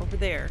about. Over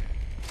there.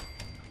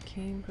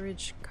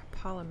 Cambridge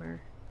Polymer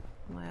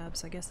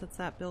Labs. I guess that's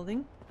that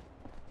building.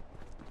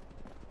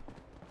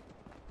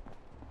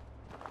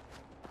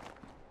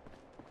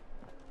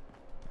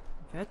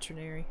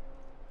 Veterinary.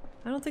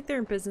 I don't think they're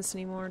in business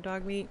anymore,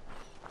 dog meat.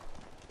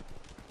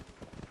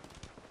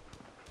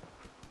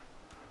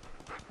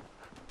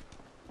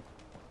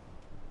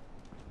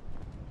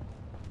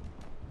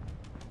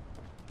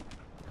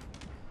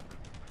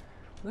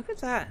 Look at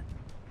that.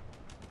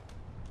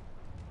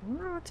 I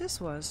wonder what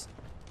this was.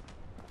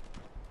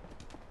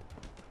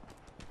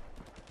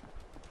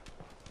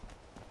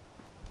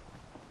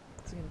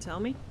 Is it gonna tell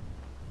me?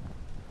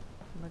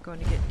 Am I going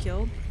to get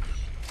killed?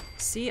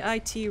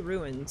 CIT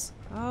ruins.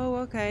 Oh,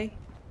 okay.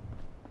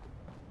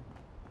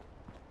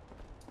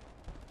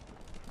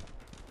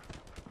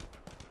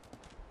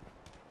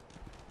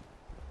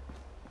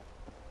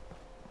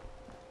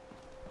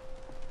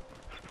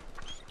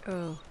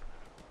 Oh.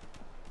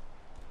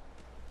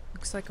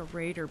 Looks like a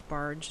raider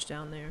barge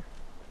down there.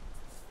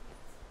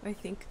 I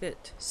think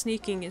that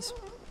sneaking is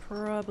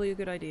probably a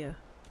good idea.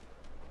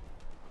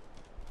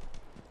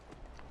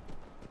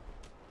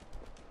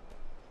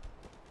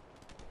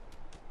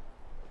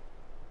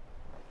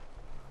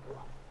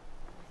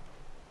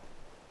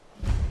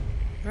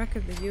 Wreck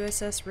of the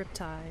USS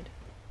Riptide.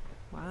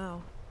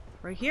 Wow.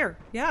 Right here.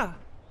 Yeah.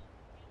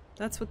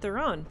 That's what they're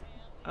on.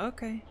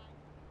 Okay.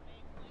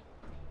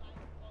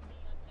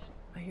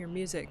 I hear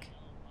music.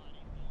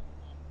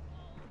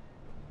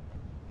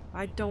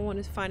 I don't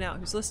want to find out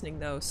who's listening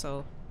though,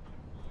 so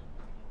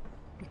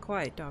be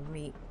quiet, dog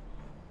meat.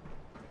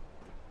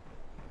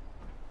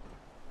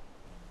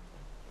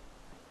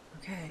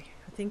 Okay,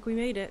 I think we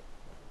made it.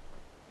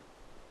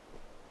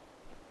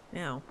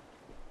 Now,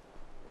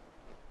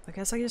 I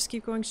guess I just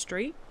keep going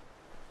straight?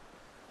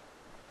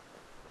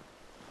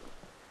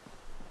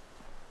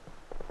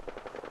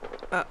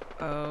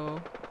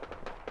 Uh-oh.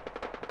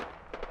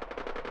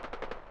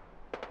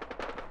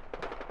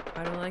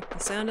 I don't like the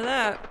sound of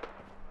that.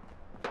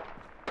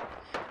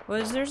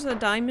 Well, there's a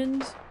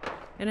diamond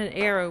and an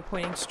arrow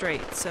pointing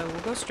straight, so we'll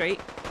go straight.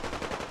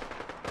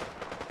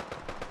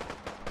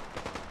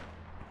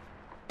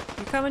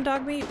 You coming,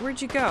 dog meat?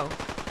 Where'd you go?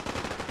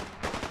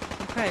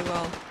 Okay,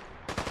 well,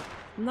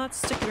 I'm not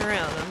sticking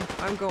around.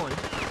 I'm going.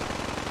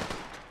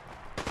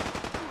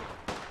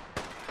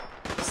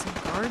 Some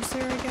guards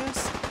there, I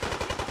guess?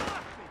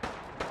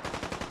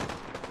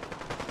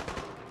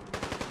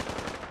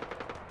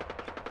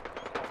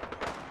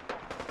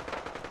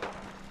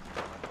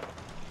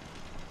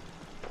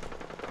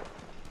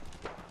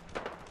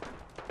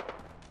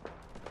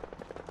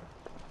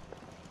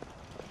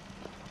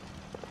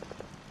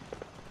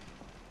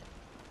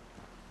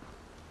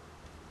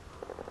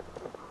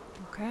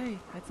 Okay,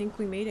 I think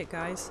we made it,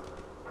 guys.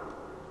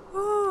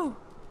 Oh!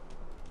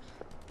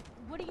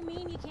 What do you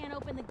mean you can't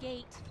open the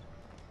gate?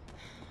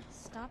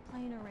 Stop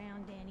playing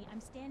around, Danny. I'm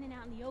standing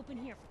out in the open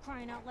here for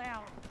crying out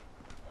loud.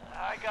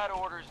 I got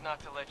orders not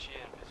to let you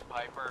in, Miss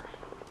Piper.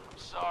 I'm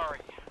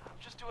sorry. I'm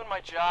just doing my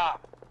job.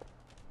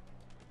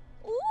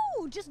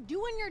 Ooh, just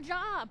doing your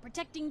job.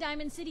 Protecting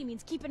Diamond City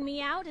means keeping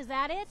me out, is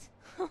that it?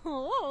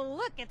 Oh,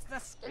 look, it's the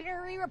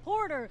scary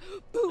reporter.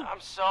 Boom! I'm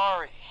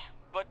sorry,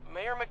 but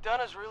Mayor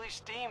McDonough's really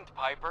steamed,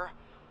 Piper.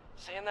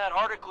 Saying that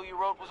article you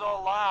wrote was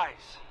all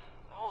lies.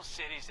 The whole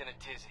city's in a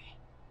tizzy.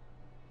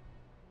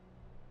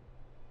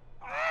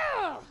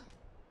 Ugh!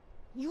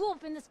 You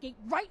open this gate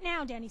right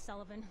now, Danny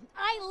Sullivan.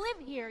 I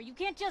live here. You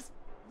can't just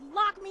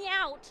lock me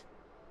out.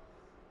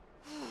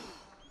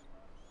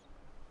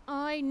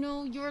 I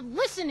know you're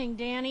listening,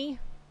 Danny.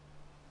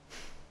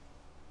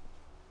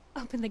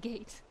 Open the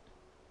gate.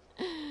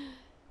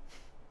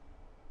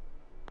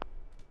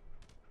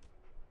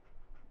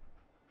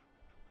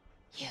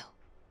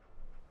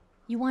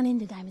 You want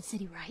into Diamond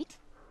City, right?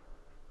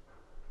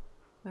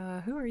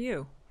 Who are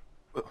you?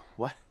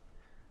 What?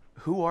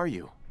 Who are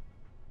you?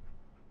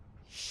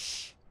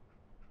 Shh.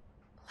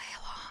 Play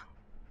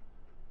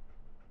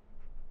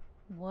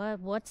along.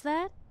 What's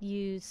that?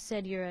 You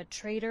said you're a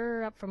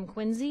trader up from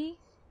Quincy?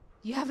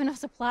 You have enough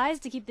supplies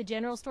to keep the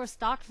general store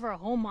stocked for a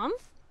whole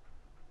month?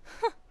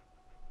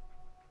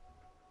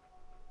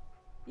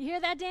 You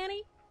hear that,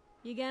 Danny?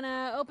 You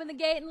gonna open the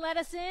gate and let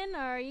us in, or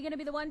are you gonna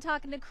be the one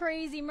talking to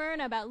crazy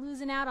Myrna about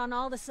losing out on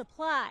all the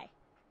supply?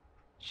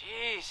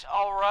 Jeez,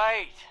 all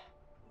right.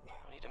 No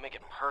need to make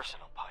it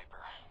personal, Piper.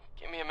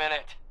 Give me a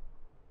minute.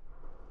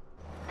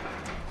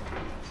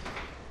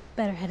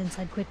 Better head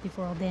inside quick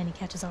before old Danny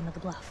catches on to the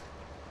bluff.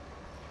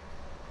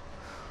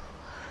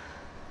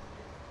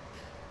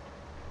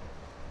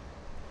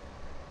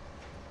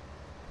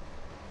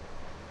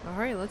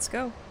 Alright, let's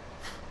go.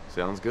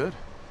 Sounds good.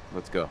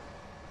 Let's go.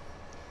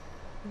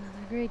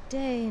 Another great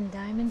day in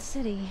Diamond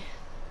City.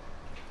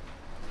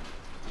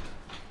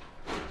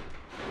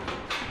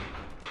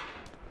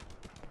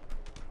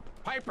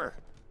 Piper,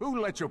 who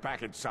let you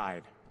back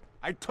inside?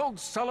 I told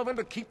Sullivan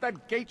to keep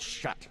that gate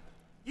shut.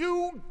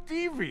 You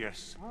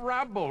devious,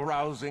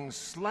 rabble-rousing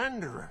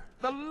slanderer.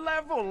 The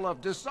level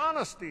of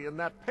dishonesty in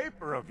that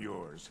paper of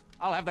yours.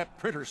 I'll have that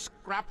printer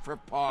scrapped for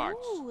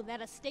parts. Ooh,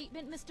 that a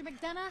statement, Mr.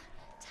 McDonough?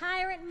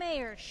 Tyrant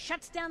mayor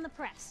shuts down the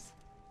press.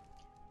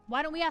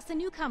 Why don't we ask the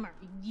newcomer?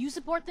 You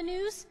support the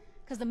news?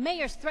 Because the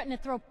mayor's threatened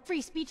to throw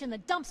free speech in the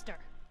dumpster.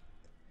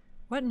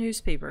 What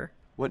newspaper?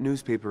 What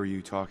newspaper are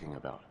you talking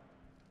about?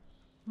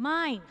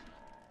 Mine.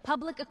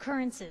 Public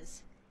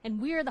Occurrences.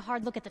 And we're the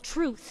hard look at the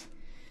truth.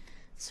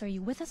 So are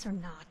you with us or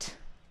not?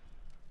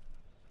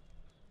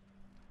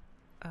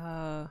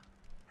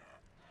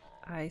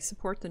 I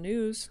support the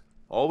news.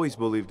 Always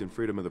believed in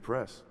freedom of the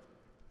press.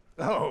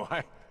 Oh,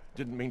 I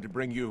didn't mean to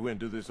bring you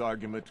into this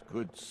argument,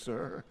 good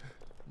sir.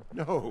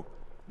 No.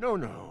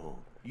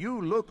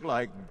 You look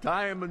like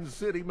Diamond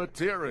City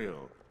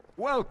material.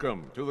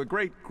 Welcome to the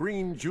great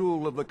green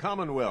jewel of the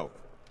Commonwealth.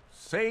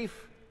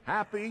 Safe,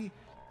 happy,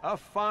 a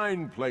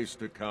fine place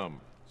to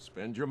come.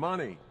 Spend your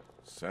money.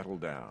 Settle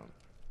down.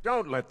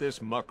 Don't let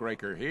this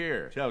muckraker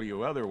here tell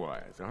you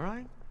otherwise, all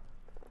right?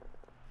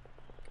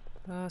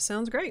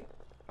 Sounds great.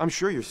 I'm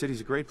sure your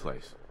city's a great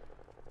place.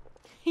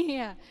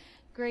 Yeah,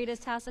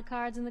 greatest house of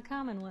cards in the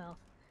Commonwealth.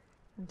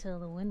 Until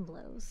the wind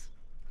blows.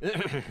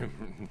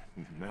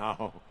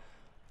 Now,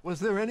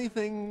 was there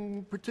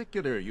anything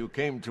particular you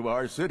came to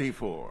our city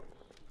for?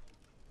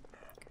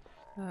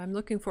 I'm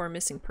looking for a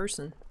missing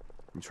person.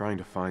 I'm trying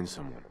to find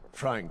someone.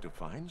 Trying to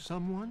find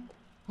someone?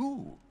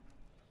 Who?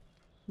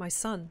 My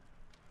son.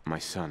 My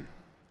son,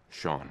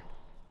 Sean.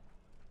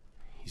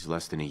 He's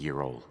less than a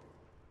year old.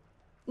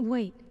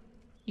 Wait,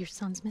 your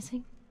son's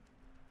missing?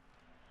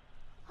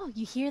 Oh,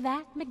 you hear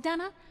that,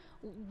 McDonough?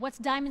 What's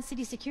Diamond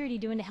City Security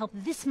doing to help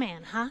this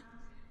man, huh?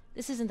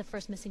 This isn't the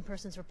first missing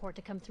persons report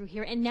to come through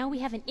here, and now we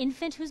have an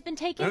infant who's been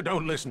taken?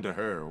 Don't listen to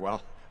her.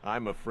 Well,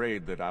 I'm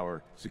afraid that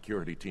our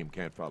security team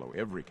can't follow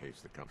every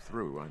case that comes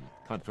through. I'm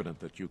confident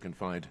that you can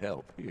find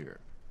help here.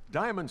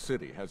 Diamond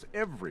City has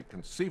every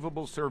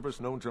conceivable service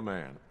known to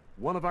man.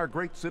 One of our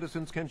great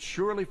citizens can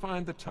surely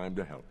find the time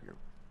to help you.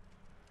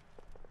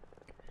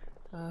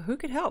 Who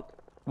could help?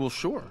 Well,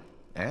 sure.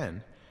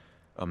 And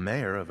a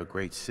mayor of a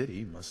great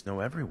city must know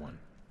everyone.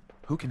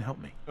 Who can help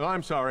me? Oh,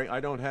 I'm sorry, I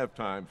don't have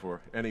time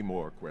for any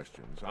more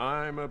questions.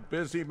 I'm a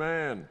busy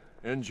man.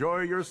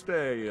 Enjoy your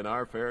stay in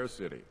our fair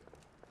city.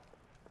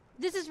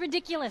 This is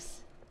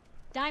ridiculous.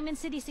 Diamond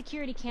City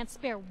Security can't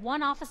spare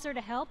one officer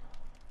to help.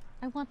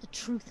 I want the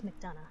truth,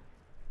 McDonough.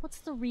 What's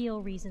the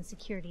real reason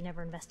security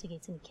never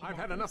investigates any kidnappings?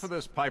 I've had enough of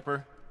this,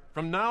 Piper.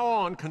 From now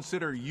on,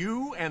 consider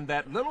you and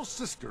that little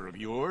sister of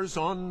yours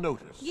on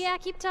notice. Yeah,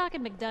 keep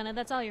talking, McDonough.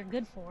 That's all you're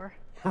good for.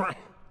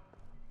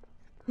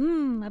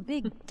 A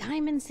big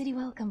Diamond City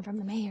welcome from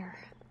the mayor.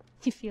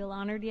 You feel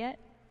honored yet?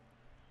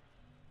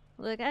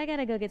 Look, I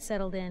gotta go get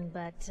settled in,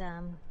 but,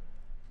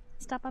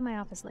 stop by my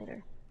office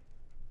later.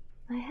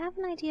 I have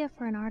an idea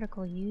for an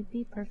article you'd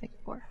be perfect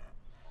for.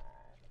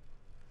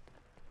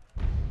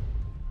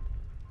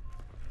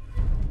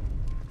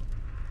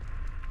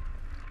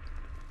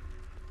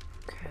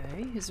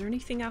 Okay, is there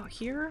anything out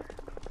here?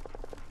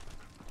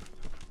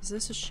 Is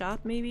this a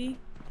shop, maybe?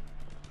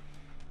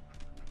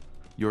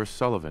 You're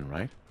Sullivan,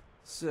 right?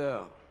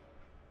 So,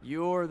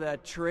 you're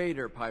that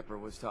traitor Piper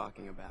was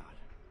talking about.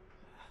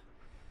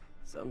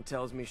 Something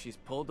tells me she's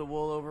pulled the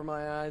wool over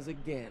my eyes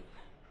again.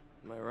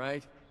 Am I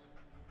right?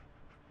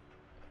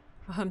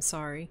 I'm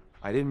sorry.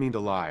 I didn't mean to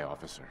lie,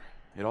 officer.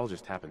 It all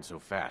just happened so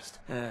fast.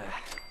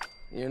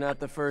 You're not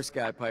the first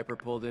guy Piper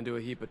pulled into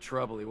a heap of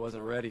trouble he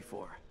wasn't ready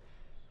for.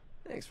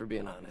 Thanks for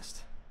being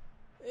honest.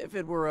 If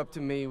it were up to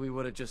me, we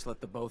would have just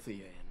let the both of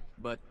you in.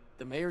 But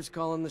the mayor's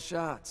calling the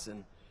shots,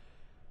 and...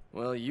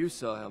 well, you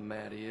saw how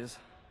mad he is.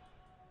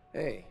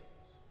 Hey,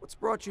 what's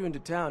brought you into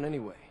town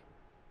anyway?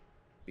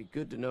 Be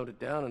good to note it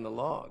down in the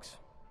logs.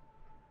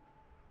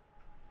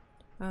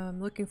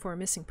 I'm looking for a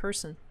missing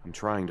person. I'm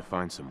trying to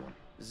find someone.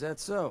 Is that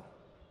so?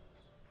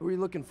 Who are you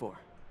looking for?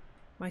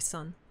 My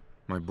son.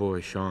 My boy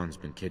Sean's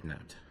been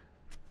kidnapped.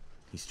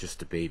 He's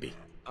just a baby.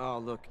 Oh,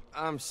 look,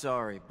 I'm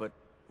sorry, but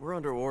we're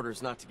under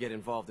orders not to get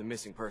involved in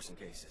missing person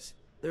cases.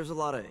 There's a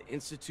lot of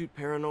Institute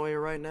paranoia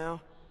right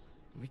now.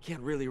 We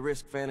can't really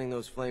risk fanning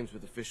those flames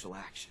with official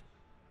action.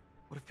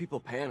 What if people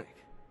panic?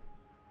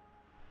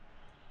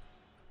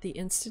 The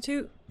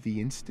Institute? The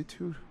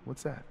Institute?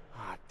 What's that?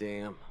 Ah,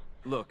 damn.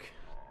 Look,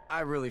 I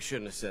really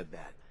shouldn't have said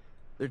that.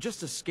 They're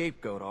just a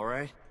scapegoat,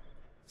 alright?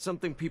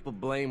 Something people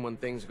blame when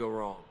things go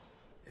wrong.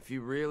 If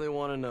you really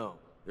want to know,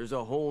 there's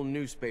a whole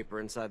newspaper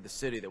inside the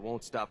city that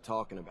won't stop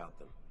talking about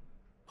them.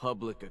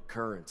 Public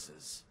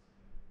Occurrences.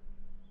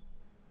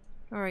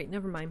 Alright,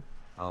 never mind.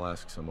 I'll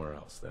ask somewhere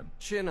else then.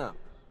 Chin up.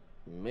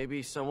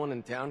 Maybe someone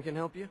in town can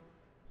help you?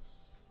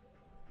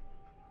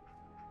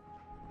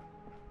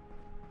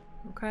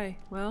 Okay,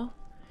 well...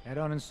 head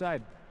on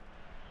inside.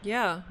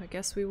 yeah, I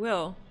guess we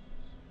will.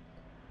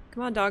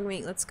 Come on, dog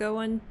meat, let's go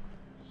and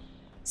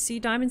see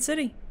Diamond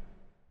City.